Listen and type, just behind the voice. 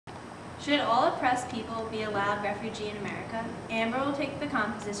Should all oppressed people be allowed refugee in America? Amber will take the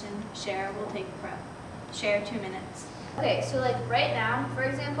composition, Cher will take prep. Cher, 2 minutes. Okay, so like right now, for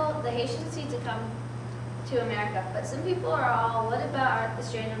example, the Haitians need to come to America, but some people are all, what about the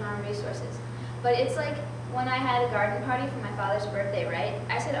strain on our resources? But it's like when I had a garden party for my father's birthday, right?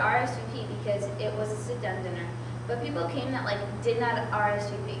 I said RSVP because it was a sit-down dinner, but people came that like did not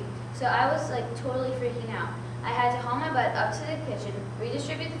RSVP. So I was like totally freaking out. I had to haul my butt up to the kitchen,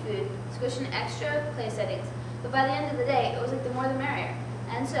 redistribute the food, squish in extra place settings, but by the end of the day, it was like the more the merrier.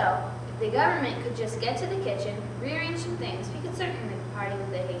 And so, if the government could just get to the kitchen, rearrange some things, we could certainly party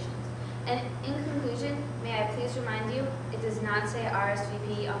with the Haitians. And in conclusion, may I please remind you, it does not say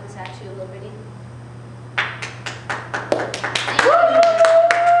RSVP on the Statue of Liberty.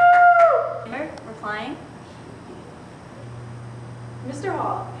 Replying. Mr.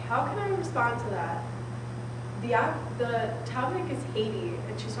 Hall, how can I respond to that? The topic is Haiti,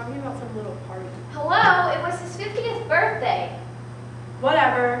 and she's talking about some little party. Hello, it was his 50th birthday.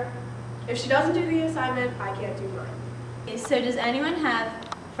 Whatever. If she doesn't do the assignment, I can't do mine. Okay, so does anyone have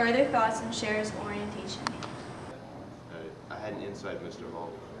further thoughts on Cher's orientation? I had an insight, Mr.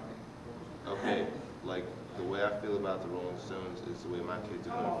 Hall. Okay, like the way I feel about the Rolling Stones is the way my kids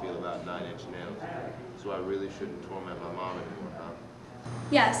are going to feel about 9 Inch Nails. So I really shouldn't torment my mom anymore, huh?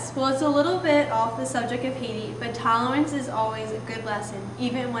 Yes, well, it's a little bit off the subject of Haiti, but tolerance is always a good lesson,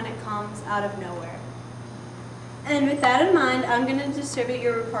 even when it comes out of nowhere. And with that in mind, I'm going to distribute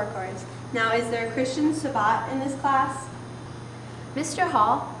your report cards. Now, is there a Christian Sabbat in this class? Mr.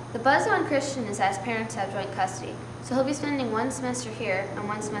 Hall, the buzz on Christian is that his parents have joint custody, so he'll be spending 1 semester here and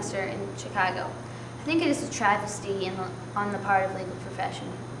 1 semester in Chicago. I think it is a travesty on the part of the legal profession.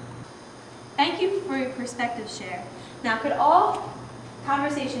 Thank you for your perspective, Cher. Now, could all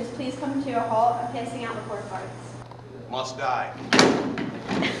conversations please come to a halt? I'm passing out report cards. Must die.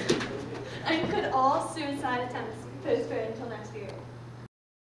 And could all suicide attempts be postponed until next year?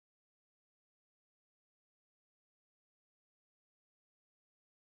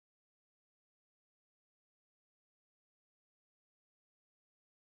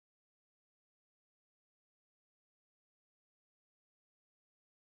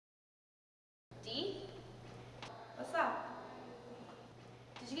 D? What's up?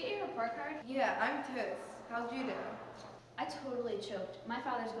 Did you get your report card? Yeah, I'm toast. How'd you do? I totally choked. My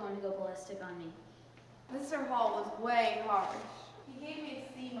father's going to go ballistic on me. Mr. Hall was way harsh. He gave me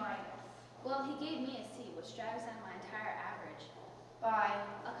a C-. Well, he gave me a C, which drives down my entire average. Bye.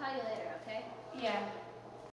 I'll call you later, okay? Yeah.